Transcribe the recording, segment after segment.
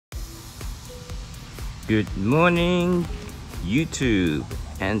Good morning, YouTube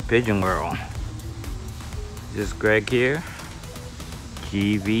and Pigeon World. This is Greg here,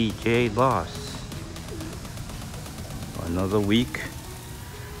 GVJ Lost. Another week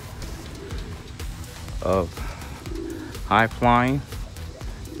of high flying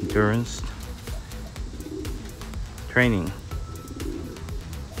endurance training.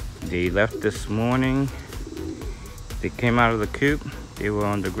 They left this morning. They came out of the coop. They were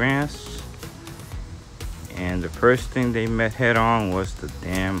on the grass. And the first thing they met head on was the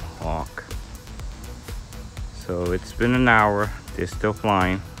damn hawk. So it's been an hour. They're still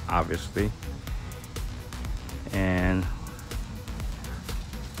flying, obviously. And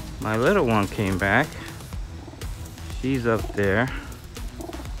my little one came back. She's up there.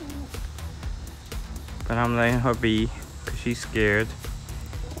 But I'm letting her be because she's scared.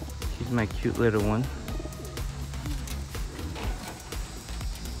 She's my cute little one.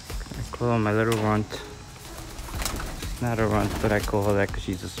 I call her my little runt. Not a runt, but I call her that because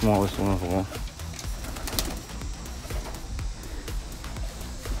she's the smallest one of all.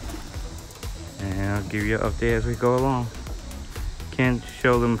 And I'll give you an update as we go along. Can't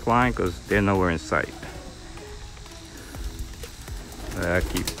show them flying because they're nowhere in sight. But I'll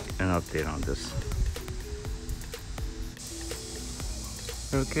keep an update on this.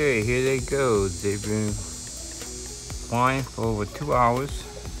 Okay, here they go. They've been flying for over 2 hours.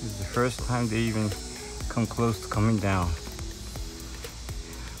 This is the first time they even come close to coming down.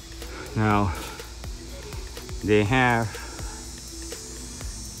 Now, they have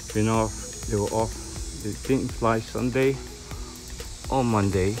been off. They were off. They didn't fly Sunday or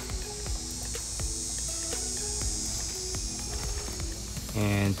Monday.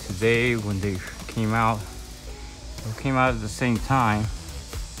 And today, when they came out at the same time,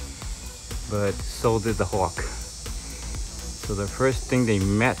 but so did the hawk. So the first thing they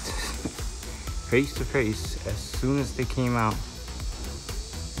met face to face as soon as they came out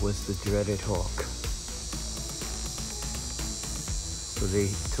was the dreaded hawk. So they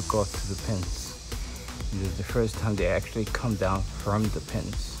took off to the pins. This is the first time they actually come down from the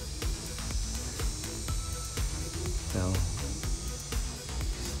pins. So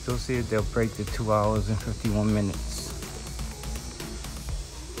still see if they'll break the 2 hours and 51 minutes.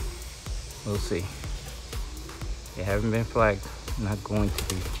 We'll see. They haven't been flagged. Not going to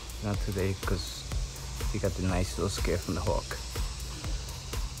be. Not today because they got the nice little scare from the hawk.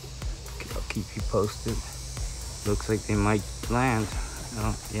 Okay, I'll keep you posted. Looks like they might land.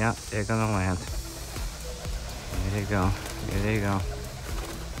 Oh, yeah, they're gonna land. There they go. There they go.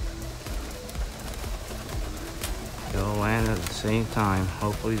 They'll land at the same time.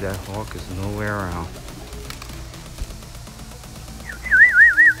 Hopefully that hawk is nowhere around.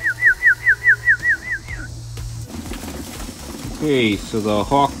 Okay, so the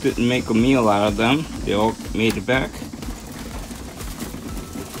hawk didn't make a meal out of them. They all made it back.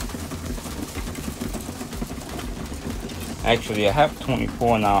 Actually, I have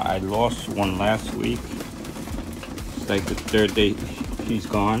 24 now. I lost one last week. It's like the third day she's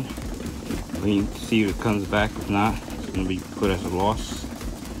gone. We see if it comes back. If not, it's gonna be put as a loss.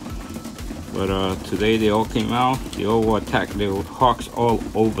 But today they all came out. They all were attacked. There were hawks all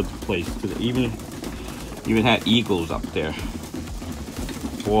over the place. They even had eagles up there.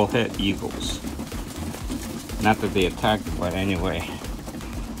 Ball-head eagles. Not that they attacked, but anyway.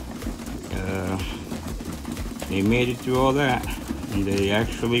 They made it through all that, and they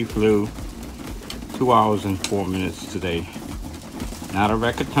actually flew 2 hours and 4 minutes today. Not a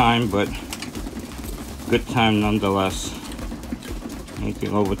record time, but good time nonetheless.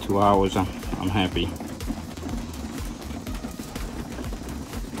 Anything over 2 hours, I'm happy.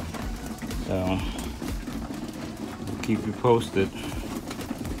 So we'll keep you posted.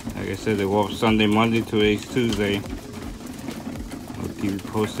 Like I said, they were off Sunday, Monday, today's Tuesday. I'll keep you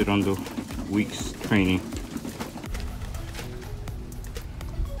posted on the week's training.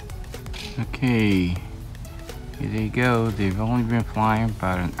 Okay, here they go. They've only been flying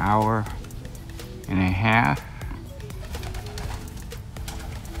about an hour and a half.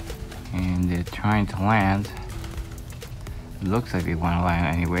 And they're trying to land. It looks like they want to land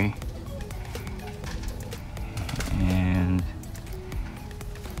anyway. And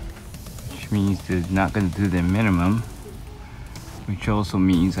means they're not going to do their minimum, which also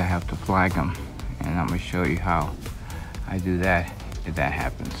means I have to flag them, and I'm going to show you how I do that if that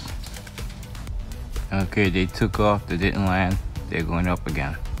happens. Okay, they took off, they didn't land, they're going up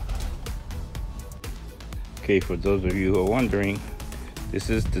again. Okay, for those of you who are wondering, this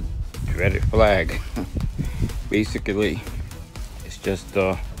is the dreaded flag. Basically, it's just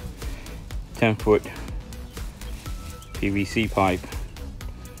a 10-foot PVC pipe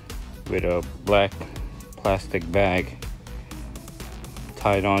with a black plastic bag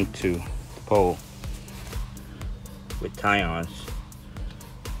tied onto the pole with tie-ons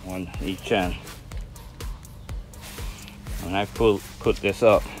on each end. When I put this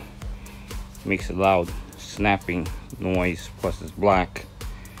up, it makes a loud snapping noise, plus it's black,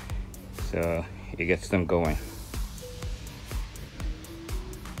 so it gets them going.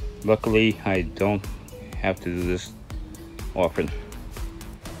 Luckily, I don't have to do this often.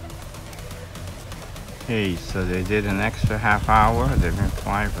 Okay, so they did an extra half hour. They've been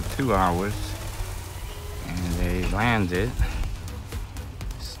flying for 2 hours, and they landed.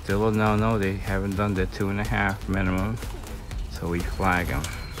 Still a no-no. They haven't done the 2.5 minimum, so we flag them.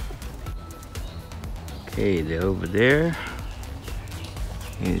 Okay, they're over there.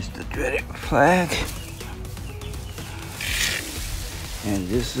 Here's the dreaded flag. And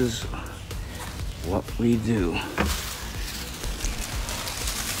this is what we do.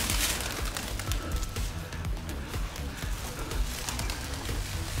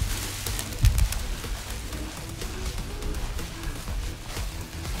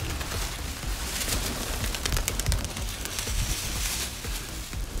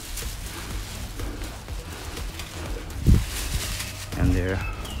 And they're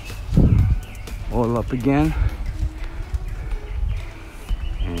all up again.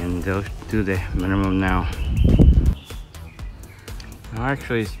 And they'll do the minimum now. Now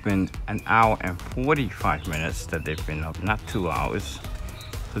actually it's been 1 hour and 45 minutes that they've been up, not 2 hours.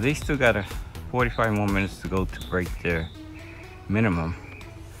 So they still got 45 more minutes to go to break their minimum.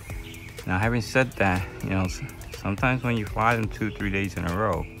 Now having said that, you know, sometimes when you fly them 2-3 days in a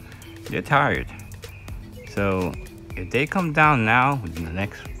row, they're tired. So if they come down now within the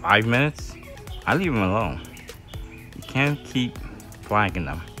next 5 minutes, I leave them alone. You can't keep flagging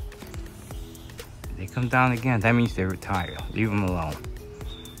them. If they come down again, that means they're retired. Leave them alone.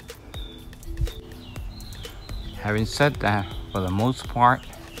 Having said that, for the most part,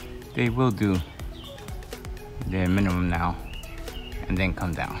 they will do their minimum now and then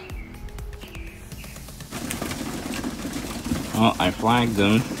come down. Well, I flagged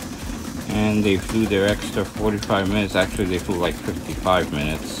them and they flew their extra 45 minutes. Actually, they flew like 55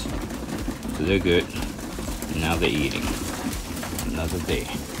 minutes. So they're good. Now they're eating. Another day.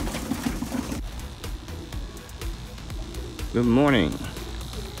 Good morning.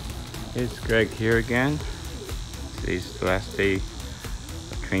 It's Greg here again. Today's the last day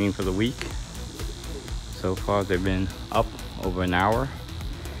of training for the week. So far they've been up over 1 hour.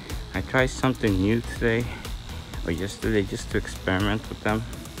 I tried something new today or yesterday just to experiment with them.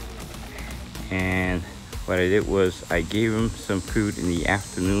 And what I did was I gave them some food in the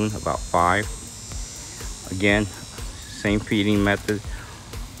afternoon about 5. Again, same feeding method,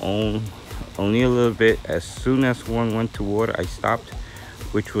 only a little bit. As soon as one went to water, I stopped,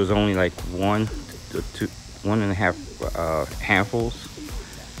 which was only like 1 to 1.5 handfuls,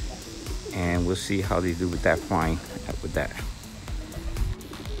 and we'll see how they do with that flying with that.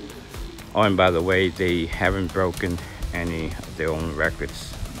 Oh, and by the way, they haven't broken any of their own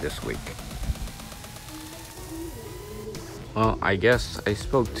records this week. Well, I guess I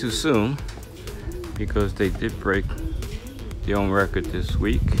spoke too soon because they did break their own record this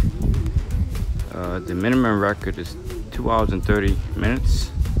week. The minimum record is 2 hours and 30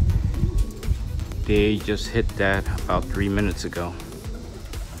 minutes. They just hit that about 3 minutes ago.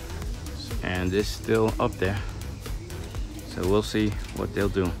 And it's still up there. So we'll see what they'll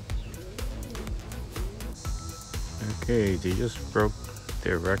do. Okay, they just broke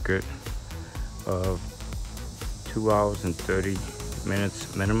their record of 2 hours and 30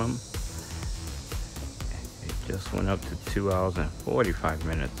 minutes minimum. It just went up to 2 hours and 45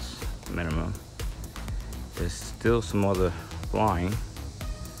 minutes minimum. There's still some other flying.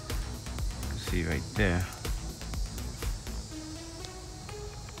 See right there.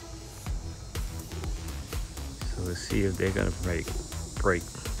 So let's see if they're gonna break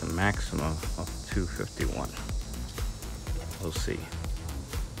the maximum of 251. We'll see.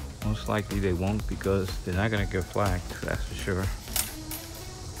 Most likely they won't because they're not gonna get flagged, that's for sure.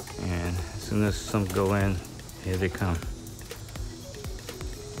 And as soon as some go in, here they come.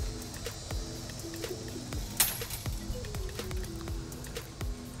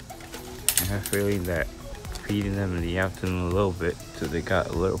 I have a feeling that feeding them in the afternoon a little bit till they got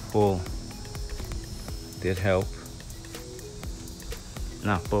a little full did help.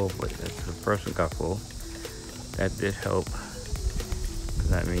 Not full, but the first one got full. That did help.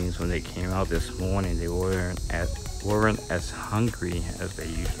 That means when they came out this morning, they weren't as hungry as they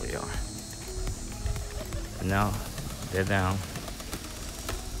usually are. And now they're down.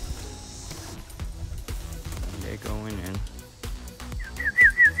 And they're going in.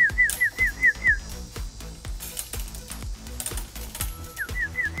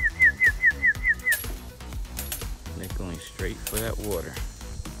 for that water.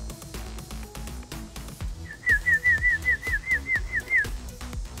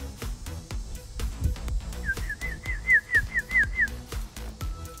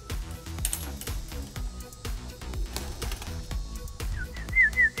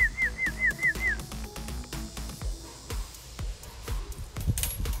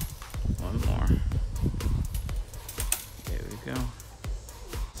 One more. There we go.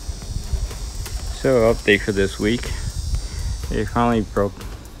 So, update for this week. They finally broke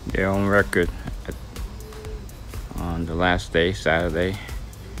their own record on the last day, Saturday,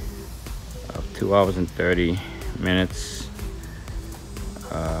 of 2 hours and 30 minutes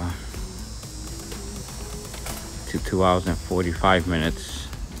to 2 hours and 45 minutes.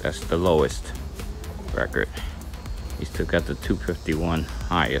 That's the lowest record. He still got the 2:51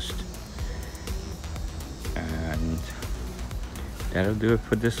 highest. And that'll do it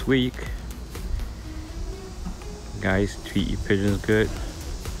for this week. Guys, treat your pigeons good.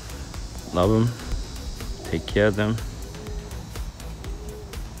 Love them. Take care of them.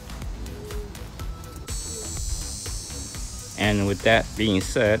 And with that being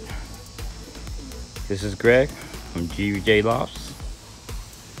said, this is Greg from GJ Lofts.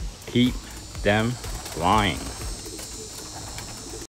 Keep them flying.